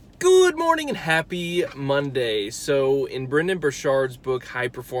morning and happy Monday. So in Brendan Burchard's book, High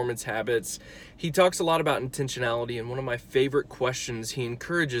Performance Habits, he talks a lot about intentionality, and one of my favorite questions he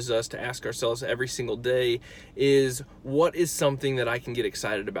encourages us to ask ourselves every single day is, what is something that I can get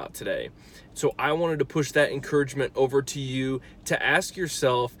excited about today? So I wanted to push that encouragement over to you to ask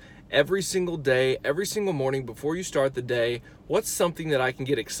yourself every single day, every single morning before you start the day, what's something that I can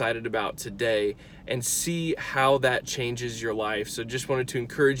get excited about today, and see how that changes your life. So just wanted to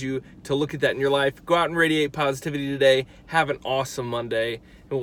encourage you to look at that in your life. Go out and radiate positivity today. Have an awesome Monday.